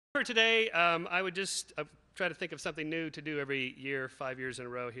For today, I would just try to think of something new to do every year, 5 years in a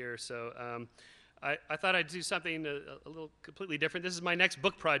row here. So I thought I'd do something a little completely different. This is my next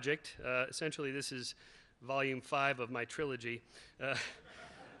book project. Essentially, this is volume 5 of my trilogy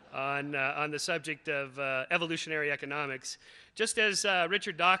on the subject of evolutionary economics. Just as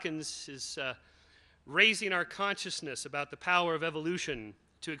Richard Dawkins is raising our consciousness about the power of evolution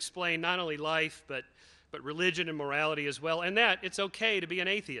to explain not only life, but religion and morality as well, and that it's okay to be an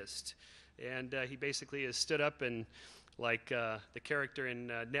atheist. And he basically has stood up and, like the character in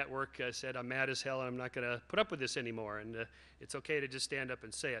Network said, I'm mad as hell and I'm not going to put up with this anymore, and it's okay to just stand up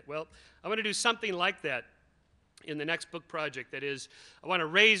and say it. Well, I want to do something like that in the next book project. That is, I want to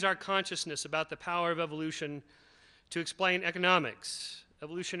raise our consciousness about the power of evolution to explain economics,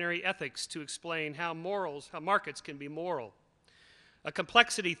 evolutionary ethics to explain how markets can be moral, a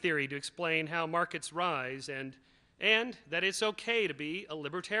complexity theory to explain how markets rise, and that it's okay to be a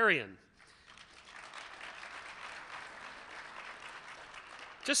libertarian.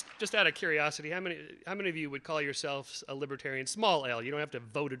 Just out of curiosity, how many of you would call yourselves a libertarian? Small L. You don't have to have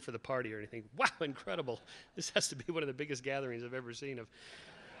voted for the party or anything. Wow, incredible. This has to be one of the biggest gatherings I've ever seen of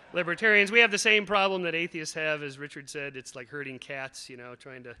libertarians. We have the same problem that atheists have, as Richard said. It's like herding cats,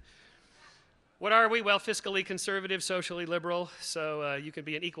 trying to... What are we? Well, fiscally conservative, socially liberal. So you can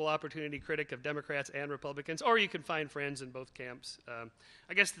be an equal opportunity critic of Democrats and Republicans, or you can find friends in both camps.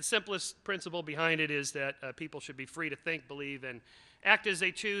 I guess the simplest principle behind it is that people should be free to think, believe, and act as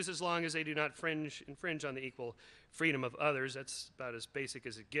they choose, as long as they do not infringe on the equal freedom of others. That's about as basic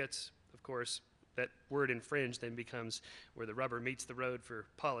as it gets. Of course, that word infringe then becomes where the rubber meets the road for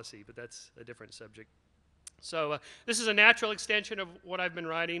policy, but that's a different subject. So this is a natural extension of what I've been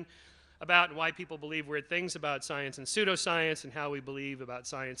writing about and why people believe weird things about science and pseudoscience, and how we believe about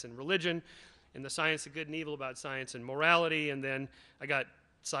science and religion, and the science of good and evil, about science and morality. And then I got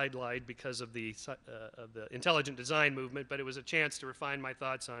sidelined because of the intelligent design movement, but it was a chance to refine my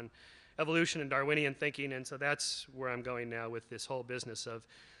thoughts on evolution and Darwinian thinking, and so that's where I'm going now with this whole business of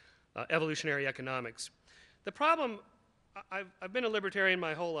evolutionary economics. The problem, I've been a libertarian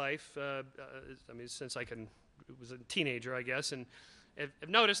my whole life, since I was a teenager, I guess, and I've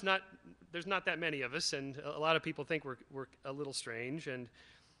noticed there's not that many of us, and a lot of people think we're a little strange, and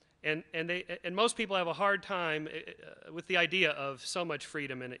most people have a hard time with the idea of so much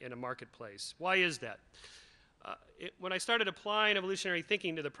freedom in a marketplace. Why is that? When I started applying evolutionary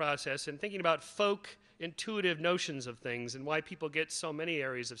thinking to the process and thinking about folk intuitive notions of things and why people get so many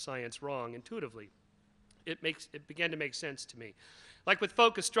areas of science wrong intuitively, it began to make sense to me. Like with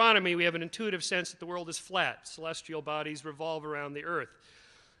folk astronomy, we have an intuitive sense that the world is flat. Celestial bodies revolve around the Earth.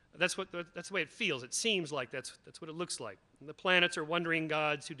 That's the way it feels. It seems like that's what it looks like. And the planets are wandering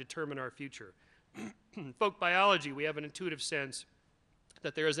gods who determine our future. Folk biology, we have an intuitive sense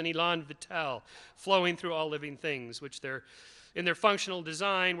that there is an élan vital flowing through all living things, which in their functional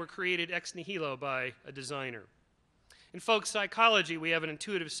design were created ex nihilo by a designer. In folk psychology, we have an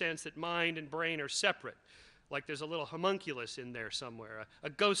intuitive sense that mind and brain are separate. Like there's a little homunculus in there somewhere, a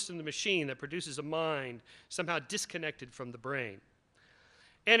ghost in the machine that produces a mind somehow disconnected from the brain.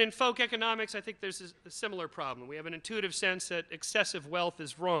 And in folk economics, I think there's a similar problem. We have an intuitive sense that excessive wealth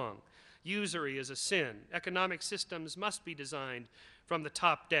is wrong. Usury is a sin. Economic systems must be designed from the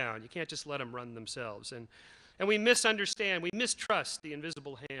top down. You can't just let them run themselves. And we mistrust the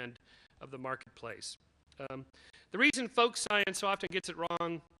invisible hand of the marketplace. The reason folk science so often gets it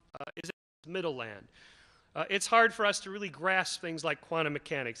wrong is it's middle land. It's hard for us to really grasp things like quantum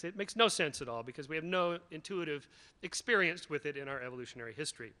mechanics. It makes no sense at all because we have no intuitive experience with it in our evolutionary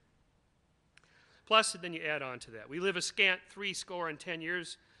history. Plus, then you add on to that, we live a scant 70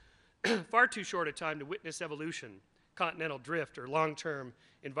 years, far too short a time to witness evolution, continental drift, or long-term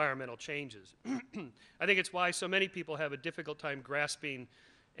environmental changes. I think it's why so many people have a difficult time grasping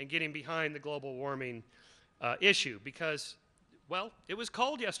and getting behind the global warming issue because, well, it was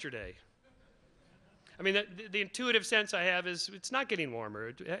cold yesterday. I mean, the intuitive sense I have is it's not getting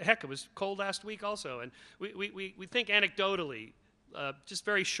warmer. Heck, it was cold last week also. And we think anecdotally, just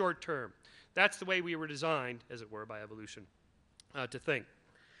very short term. That's the way we were designed, as it were, by evolution, to think.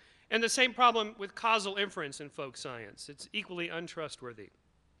 And the same problem with causal inference in folk science. It's equally untrustworthy.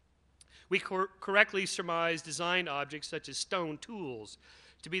 We correctly surmise designed objects such as stone tools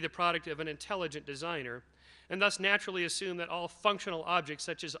to be the product of an intelligent designer, and thus naturally assume that all functional objects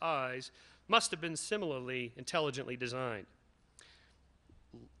such as eyes must have been similarly intelligently designed.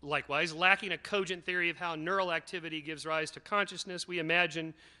 Likewise, lacking a cogent theory of how neural activity gives rise to consciousness, we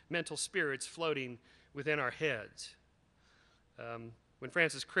imagine mental spirits floating within our heads. When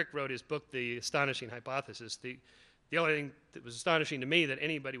Francis Crick wrote his book, The Astonishing Hypothesis, the The only thing that was astonishing to me that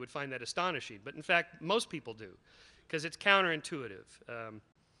anybody would find that astonishing, but in fact, most people do, because it's counterintuitive.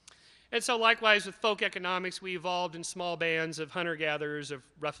 And so likewise with folk economics, we evolved in small bands of hunter-gatherers of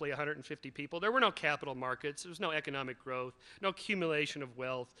roughly 150 people. There were no capital markets. There was no economic growth, no accumulation of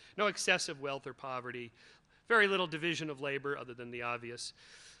wealth, no excessive wealth or poverty, very little division of labor other than the obvious,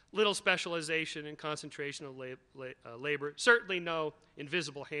 little specialization and concentration of labor, certainly no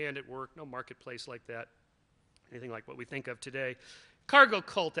invisible hand at work, no marketplace like that, anything like what we think of today. Cargo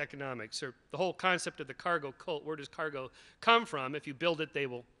cult economics, or the whole concept of the cargo cult. Where does cargo come from? If you build it, they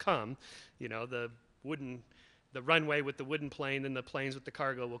will come. You know, the runway with the wooden plane, then the planes with the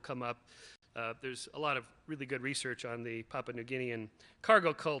cargo will come up. There's a lot of really good research on the Papua New Guinean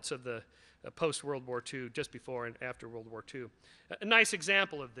cargo cults of the post-World War II, just before and after World War II. A nice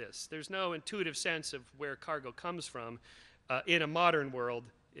example of this. There's no intuitive sense of where cargo comes from in a modern world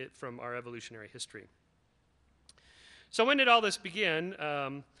from our evolutionary history. So when did all this begin?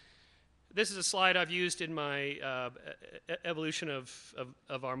 This is a slide I've used in my evolution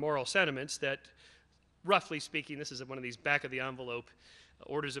of our moral sentiments that, roughly speaking, this is one of these back-of-the-envelope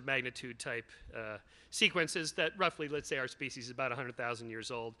orders of magnitude type sequences that roughly, let's say our species is about 100,000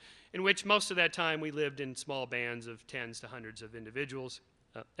 years old, in which most of that time we lived in small bands of tens to hundreds of individuals,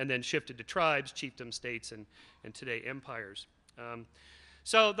 and then shifted to tribes, chiefdoms, states, and today empires.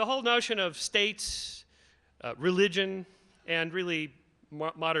 So the whole notion of states, religion, and really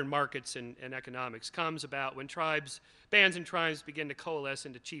modern markets and economics comes about when bands and tribes begin to coalesce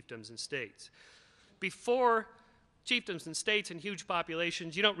into chiefdoms and states. Before chiefdoms and states and huge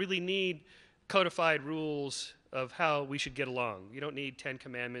populations, you don't really need codified rules of how we should get along. You don't need 10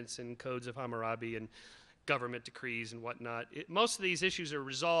 Commandments and codes of Hammurabi and government decrees and whatnot. Most of these issues are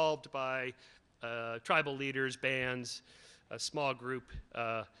resolved by tribal leaders, bands, a small group,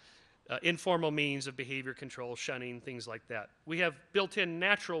 informal means of behavior control, shunning, things like that. We have built-in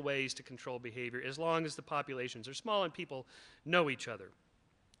natural ways to control behavior as long as the populations are small and people know each other.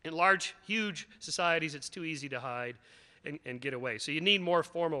 In large, huge societies, it's too easy to hide and get away. So you need more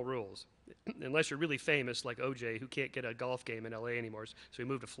formal rules, unless you're really famous like OJ, who can't get a golf game in LA anymore, so he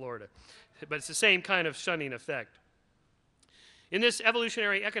moved to Florida. But it's the same kind of shunning effect. In this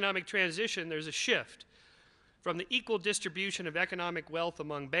evolutionary economic transition, there's a shift from the equal distribution of economic wealth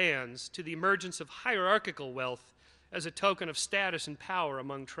among bands to the emergence of hierarchical wealth as a token of status and power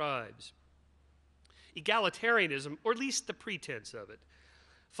among tribes. Egalitarianism, or at least the pretense of it,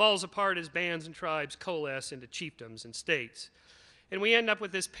 falls apart as bands and tribes coalesce into chiefdoms and states. And we end up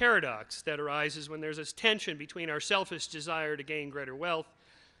with this paradox that arises when there's this tension between our selfish desire to gain greater wealth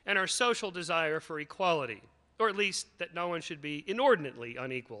and our social desire for equality, or at least that no one should be inordinately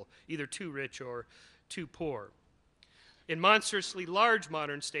unequal, either too rich or too poor. In monstrously large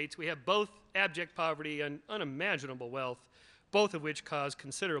modern states, we have both abject poverty and unimaginable wealth, both of which cause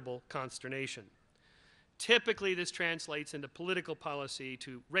considerable consternation. Typically, this translates into political policy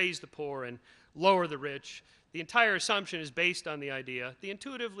to raise the poor and lower the rich. The entire assumption is based on the idea, the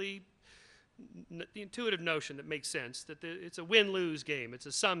intuitive notion that makes sense, that it's a win-lose game. It's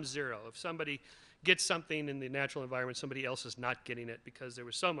a sum zero. If somebody gets something in the natural environment, somebody else is not getting it because there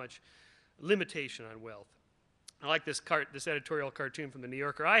was so much limitation on wealth. I like this editorial cartoon from the New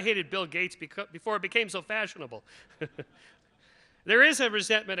Yorker. I hated Bill Gates before it became so fashionable. There is a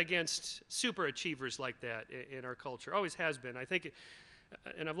resentment against super achievers like that in our culture. Always has been. I think,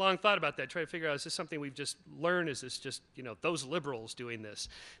 and I've long thought about that, trying to figure out, is this something we've just learned? Is this just, those liberals doing this?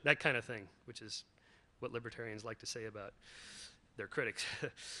 That kind of thing, which is what libertarians like to say about their critics.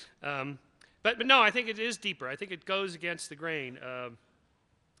 But no, I think it is deeper. I think it goes against the grain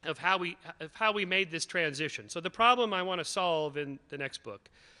of how we made this transition. So the problem I want to solve in the next book,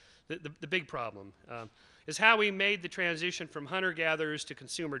 the big problem, is how we made the transition from hunter-gatherers to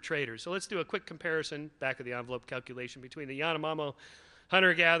consumer traders. So let's do a quick comparison, back-of-the-envelope calculation, between the Yanomamo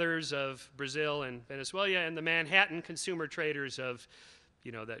hunter-gatherers of Brazil and Venezuela and the Manhattan consumer traders of,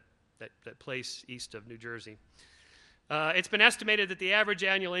 that place east of New Jersey. It's been estimated that the average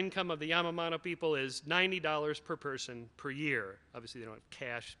annual income of the Yamamano people is $90 per person per year. Obviously, they don't have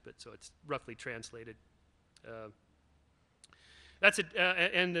cash, but so it's roughly translated.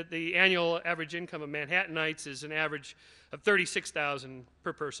 And the annual average income of Manhattanites is an average of $36,000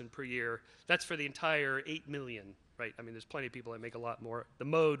 per person per year. That's for the entire 8 million, right? I mean, there's plenty of people that make a lot more. The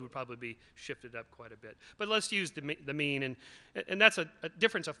mode would probably be shifted up quite a bit. But let's use the mean, and that's a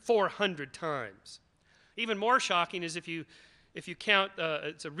difference of 400 times. Even more shocking is if you count,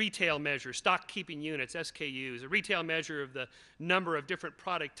 it's a retail measure, stock keeping units, SKUs, a retail measure of the number of different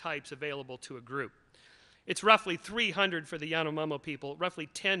product types available to a group. It's roughly 300 for the Yanomamo people, roughly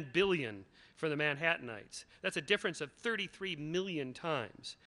 10 billion from the Manhattanites. That's a difference of 33 million times.